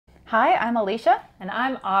Hi, I'm Alicia. And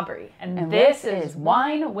I'm Aubry. And this is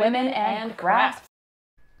Wine, Women, and Crafts.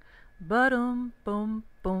 Boom,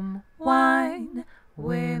 boom, wine,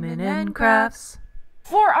 women, and crafts.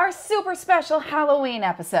 For our super special Halloween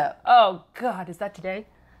episode. Oh God, is that today?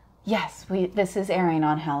 Yes, this is airing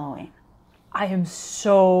on Halloween. I am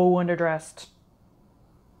so underdressed.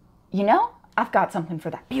 You know, I've got something for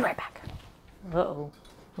that. Be right back. Uh-oh,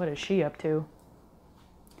 what is she up to?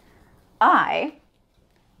 I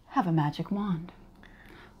have a magic wand.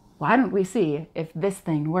 Why don't we see if this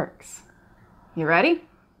thing works? You ready?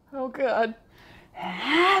 Oh God.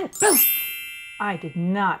 And boom! I did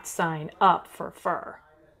not sign up for fur.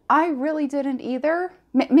 I really didn't either.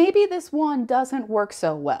 Maybe this wand doesn't work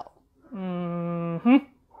so well. Mm-hmm.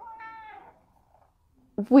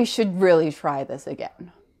 We should really try this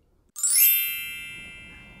again.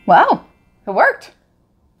 Wow, it worked.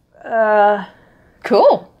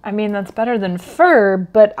 Cool. I mean, that's better than fur,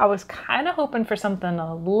 but I was kind of hoping for something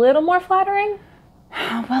a little more flattering.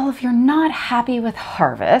 Well, if you're not happy with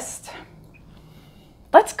harvest,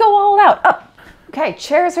 let's go all out. Oh, okay,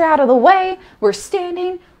 chairs are out of the way. We're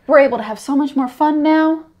standing. We're able to have so much more fun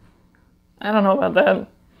now. I don't know about that.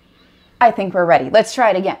 I think we're ready. Let's try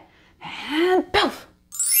it again. And poof.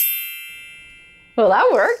 Well, that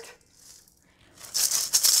worked.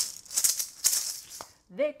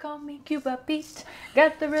 They call me Cuba Pete,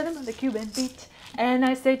 got the rhythm of the Cuban beat, and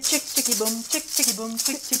I say chick chicky boom, chick chicky boom,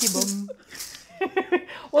 chick chicky boom.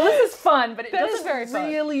 Well, this is fun, but it doesn't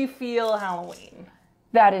really feel Halloween.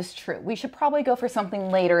 That is true. We should probably go for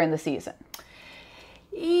something later in the season.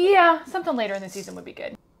 Yeah, something later in the season would be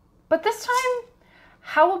good. But this time,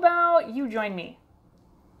 how about you join me?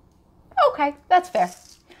 Okay, that's fair.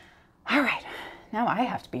 All right, now I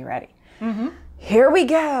have to be ready. Mm-hmm. Here we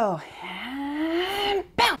go. And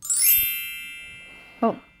bounce.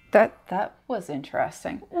 Oh, that was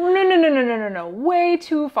interesting. No. Way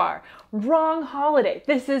too far. Wrong holiday.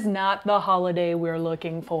 This is not the holiday we're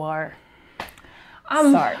looking for.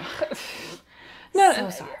 I'm sorry. So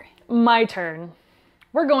sorry. My turn.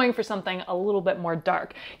 We're going for something a little bit more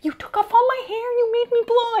dark. You took off all my hair. You made me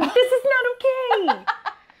blonde. This is not okay.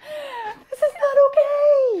 This is not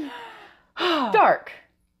okay. Dark.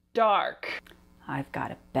 Dark. I've got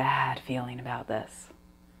a bad feeling about this.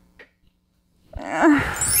 I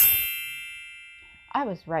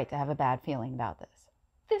was right to have a bad feeling about this.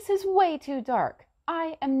 This is way too dark.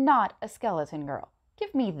 I am not a skeleton girl.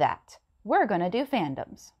 Give me that. We're gonna do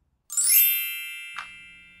fandoms.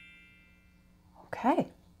 Okay,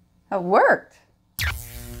 it worked.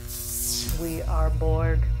 We are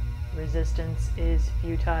Borg. Resistance is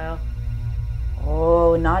futile.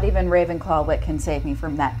 Oh, not even Ravenclaw wit can save me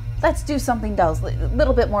from that. Let's do something else, a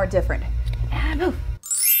little bit more different. And move.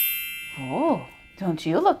 Oh, don't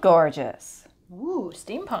you look gorgeous? Ooh,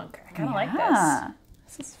 steampunk. I kind of like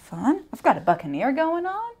this. This is fun. I've got a buccaneer going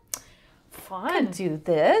on. Fun. Could do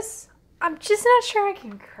this. I'm just not sure I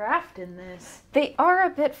can craft in this. They are a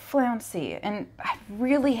bit flouncy, and I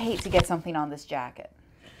really hate to get something on this jacket.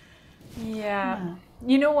 Yeah.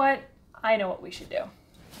 You know what? I know what we should do.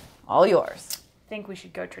 All yours. I think we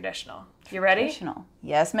should go traditional. You ready? Traditional.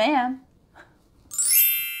 Yes, ma'am.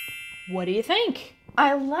 What do you think?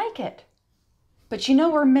 I like it. But you know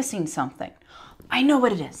we're missing something. I know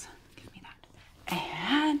what it is. Give me that.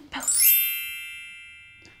 And poof.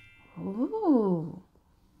 Ooh.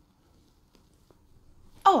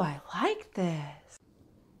 Oh, I like this.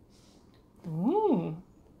 Ooh.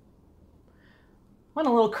 Went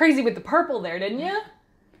a little crazy with the purple there, didn't you?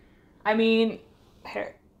 I mean,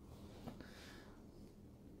 here.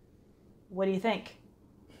 What do you think?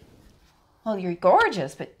 Well, you're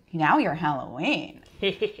gorgeous, but now you're Halloween.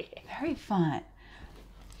 Very fun.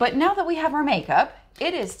 But now that we have our makeup,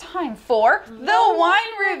 it is time for the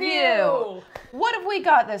wine review. What have we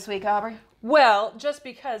got this week, Aubry? Well, just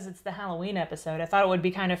because it's the Halloween episode, I thought it would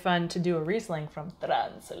be kind of fun to do a Riesling from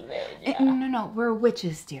Transylvania. No, we're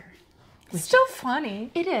witches, dear. It's still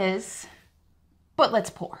funny. It is, but let's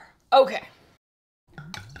pour. Okay.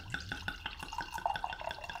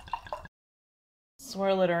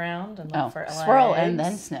 Swirl it around and look for legs. Swirl and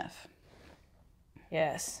then sniff.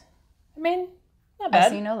 Yes. I mean, not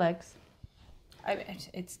bad. I see no legs. I mean,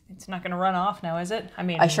 it's not going to run off now, is it? I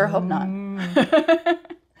mean, I sure hope not.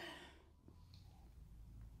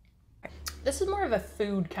 This is more of a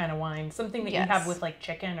food kind of wine, something that you Yes. have with like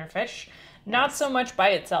chicken or fish. Not so much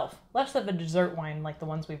by itself. Less of a dessert wine like the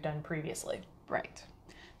ones we've done previously. Right.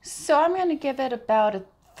 So I'm going to give it about a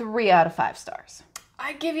 3 out of 5 stars.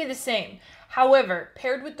 I give you the same. However,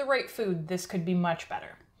 paired with the right food, this could be much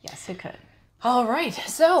better. Yes, it could. All right,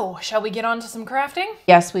 so shall we get on to some crafting?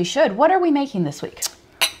 Yes, we should. What are we making this week?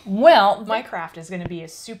 Well, my craft is going to be a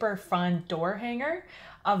super fun door hanger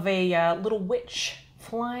of a little witch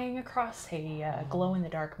flying across a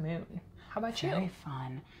glow-in-the-dark moon. How about you? Very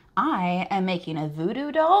fun. I am making a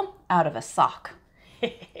voodoo doll out of a sock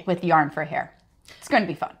with yarn for hair. It's going to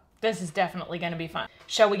be fun. This is definitely going to be fun.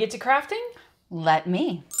 Shall we get to crafting? Let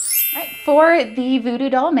me. All right, for the voodoo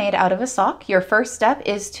doll made out of a sock, your first step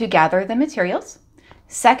is to gather the materials.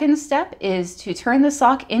 Second step is to turn the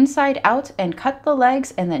sock inside out and cut the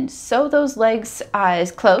legs and then sew those legs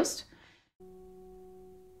as closed.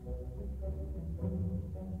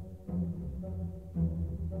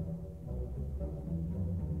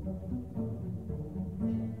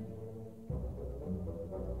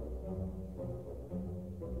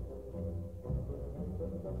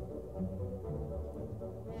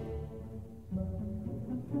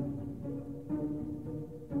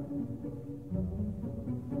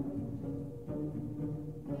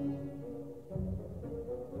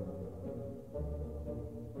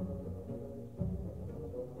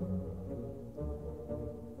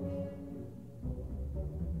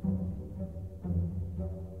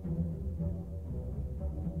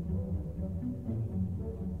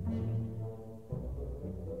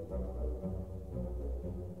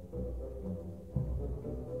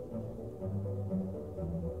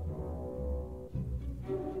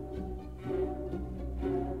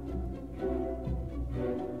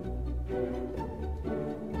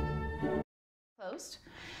 Closed.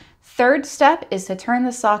 Third step is to turn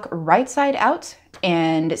the sock right side out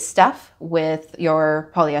and stuff with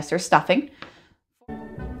your polyester stuffing.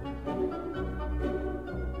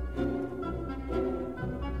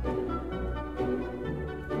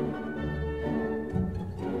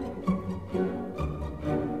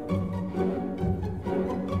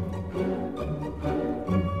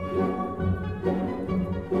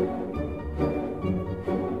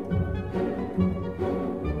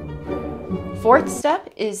 Fourth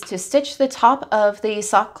step is to stitch the top of the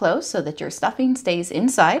sock closed so that your stuffing stays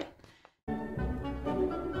inside.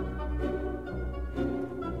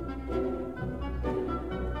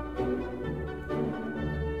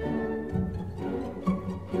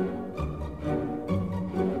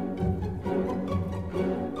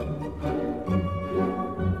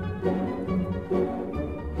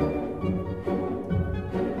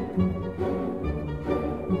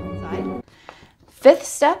 Fifth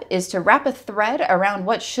step is to wrap a thread around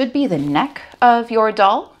what should be the neck of your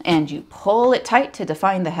doll, and you pull it tight to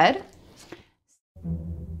define the head.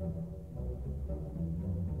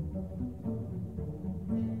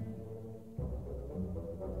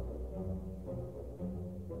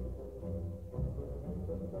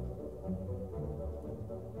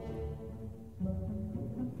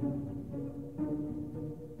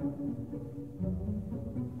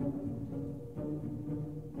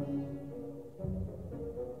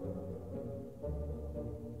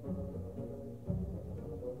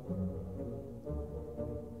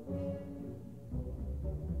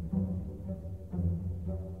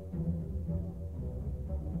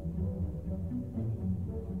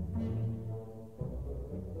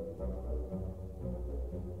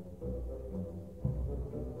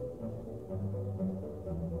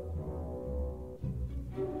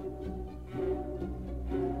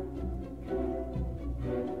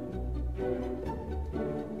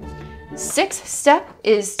 Sixth step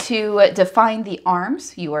is to define the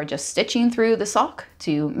arms. You are just stitching through the sock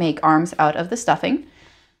to make arms out of the stuffing.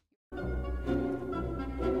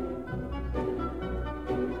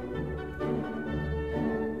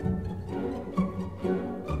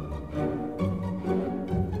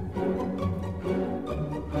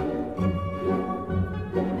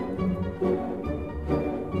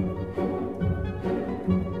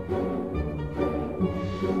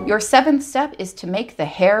 Your seventh step is to make the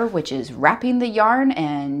hair, which is wrapping the yarn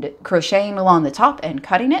and crocheting along the top and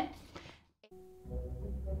cutting it.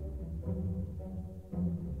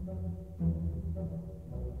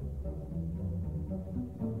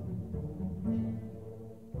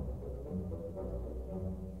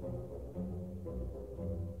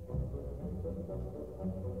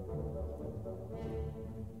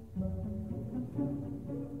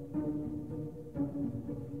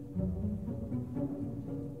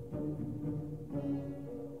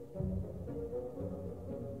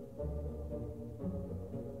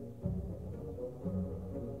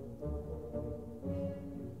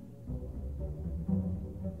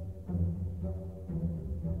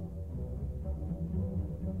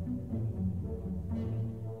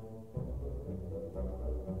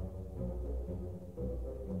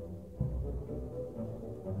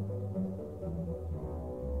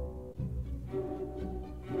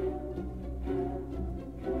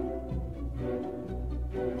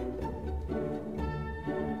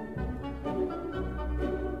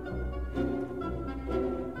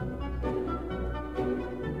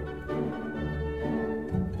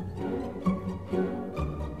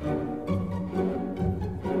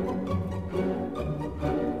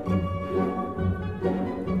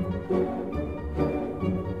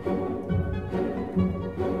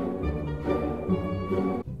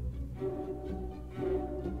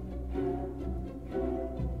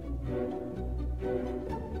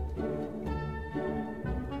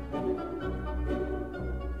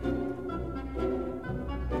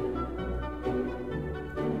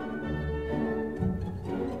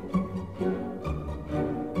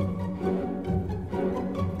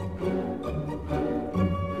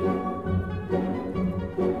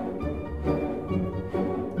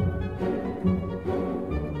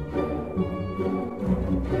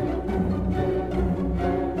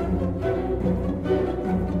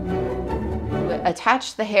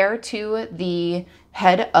 attach the hair to the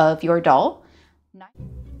head of your doll.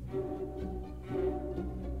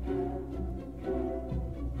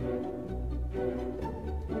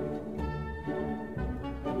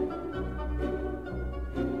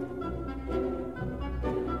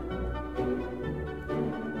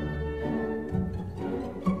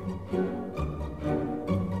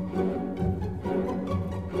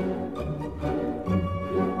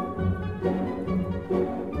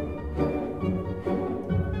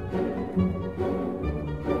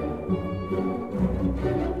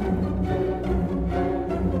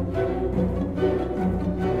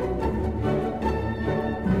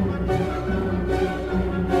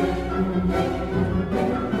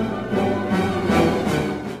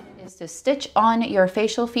 To stitch on your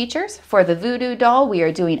facial features. For the voodoo doll, we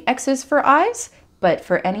are doing X's for eyes, but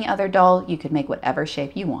for any other doll, you could make whatever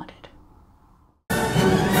shape you wanted.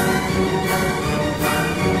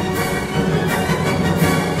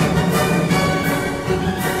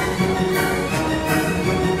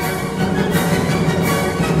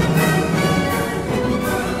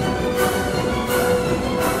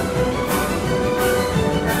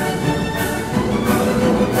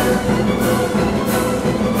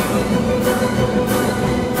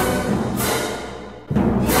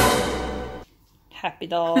 Happy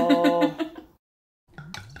doll.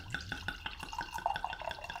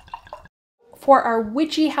 For our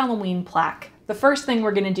witchy Halloween plaque, the first thing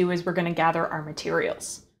we're going to do is we're going to gather our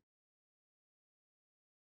materials.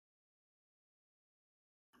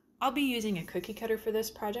 I'll be using a cookie cutter for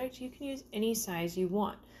this project. You can use any size you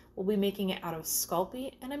want. We'll be making it out of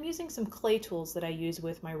Sculpey, and I'm using some clay tools that I use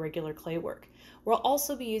with my regular clay work. We'll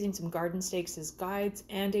also be using some garden stakes as guides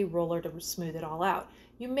and a roller to smooth it all out.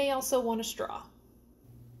 You may also want a straw.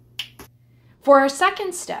 For our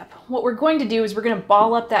second step, what we're going to do is we're going to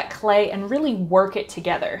ball up that clay and really work it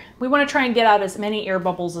together. We want to try and get out as many air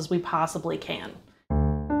bubbles as we possibly can.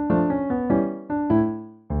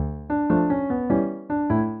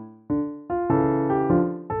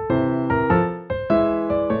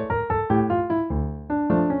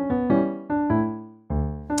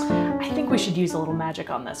 I think we should use a little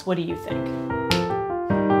magic on this. What do you think?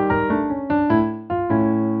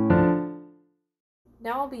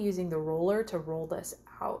 Now I'll be using the roller to roll this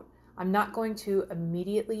out. I'm not going to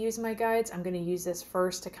immediately use my guides. I'm going to use this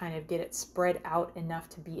first to kind of get it spread out enough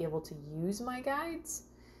to be able to use my guides.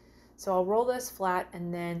 So I'll roll this flat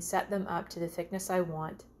and then set them up to the thickness I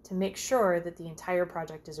want to make sure that the entire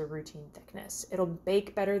project is a routine thickness. It'll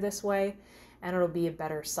bake better this way and it'll be a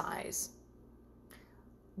better size.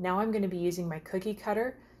 Now I'm going to be using my cookie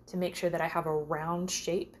cutter to make sure that I have a round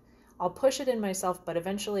shape. I'll push it in myself, but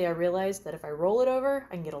eventually I realized that if I roll it over,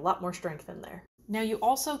 I can get a lot more strength in there. Now you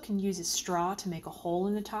also can use a straw to make a hole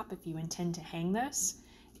in the top if you intend to hang this.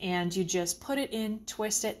 And you just put it in,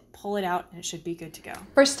 twist it, pull it out, and it should be good to go.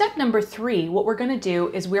 For step number 3, what we're going to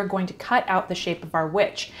do is we're going to cut out the shape of our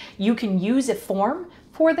witch. You can use a form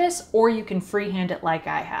for this, or you can freehand it like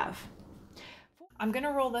I have. I'm going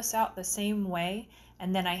to roll this out the same way,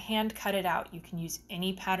 and then I hand cut it out. You can use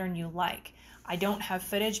any pattern you like. I don't have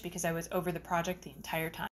footage because I was over the project the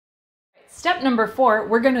entire time. Step number 4,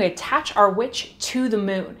 we're going to attach our witch to the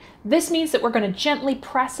moon. This means that we're going to gently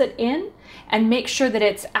press it in and make sure that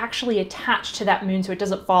it's actually attached to that moon so it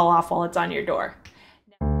doesn't fall off while it's on your door.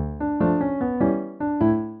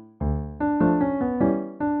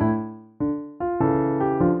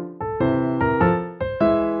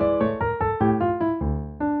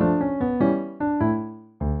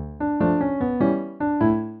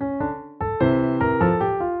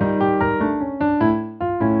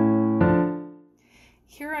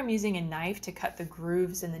 Here I'm using a knife to cut the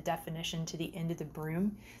grooves and the definition to the end of the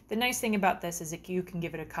broom. The nice thing about this is that you can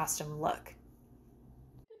give it a custom look.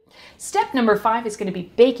 Step number 5 is going to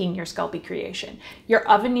be baking your Sculpey creation. Your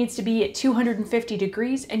oven needs to be at 250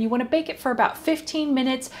 degrees and you want to bake it for about 15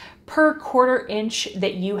 minutes per 1/4 inch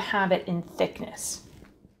that you have it in thickness.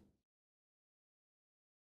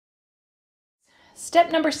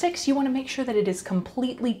 Step number 6, you want to make sure that it is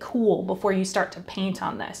completely cool before you start to paint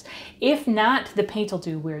on this. If not, the paint will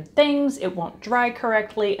do weird things, it won't dry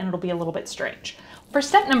correctly, and it'll be a little bit strange. For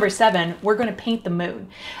step number 7, we're going to paint the moon.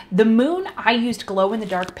 The moon, I used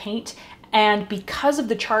glow-in-the-dark paint, and because of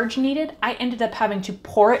the charge needed, I ended up having to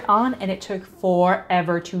pour it on, and it took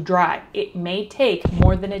forever to dry. It may take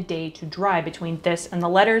more than a day to dry between this and the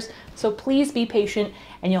letters, so please be patient,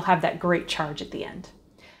 and you'll have that great charge at the end.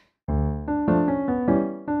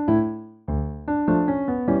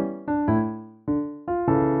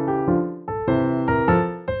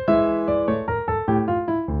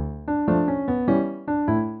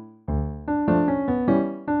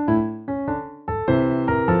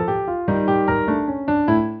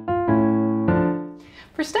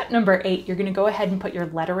 For step number 8, you're going to go ahead and put your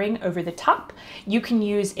lettering over the top. You can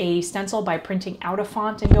use a stencil by printing out a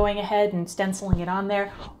font and going ahead and stenciling it on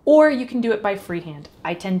there, or you can do it by freehand.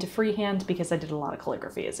 I tend to freehand because I did a lot of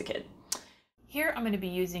calligraphy as a kid. Here I'm going to be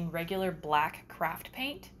using regular black craft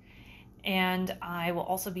paint, and I will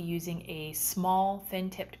also be using a small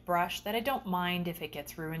thin-tipped brush that I don't mind if it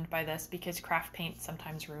gets ruined by this because craft paint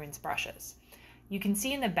sometimes ruins brushes. You can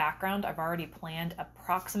see in the background I've already planned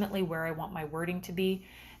approximately where I want my wording to be,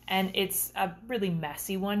 and it's a really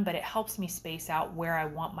messy one, but it helps me space out where I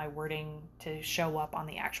want my wording to show up on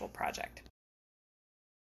the actual project.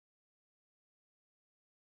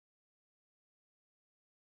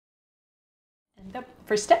 And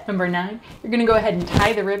for step number 9, you're going to go ahead and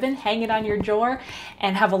tie the ribbon, hang it on your drawer,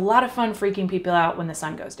 and have a lot of fun freaking people out when the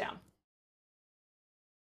sun goes down.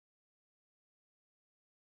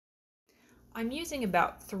 I'm using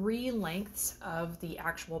about 3 lengths of the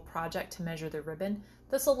actual project to measure the ribbon.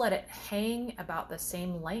 This will let it hang about the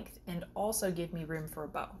same length and also give me room for a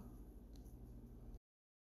bow.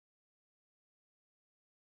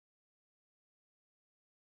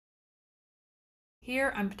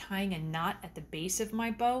 Here I'm tying a knot at the base of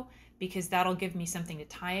my bow because that'll give me something to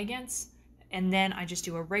tie against, and then I just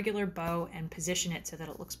do a regular bow and position it so that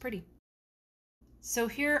it looks pretty. So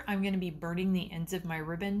here I'm going to be burning the ends of my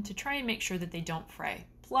ribbon to try and make sure that they don't fray.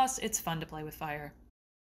 Plus, it's fun to play with fire.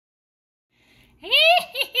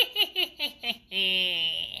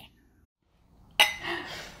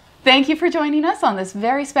 Thank you for joining us on this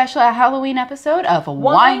very special Halloween episode of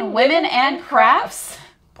Wine, Women, and Crafts.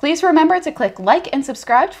 Please remember to click like and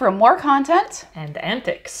subscribe for more content and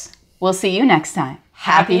antics. We'll see you next time.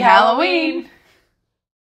 Happy Halloween!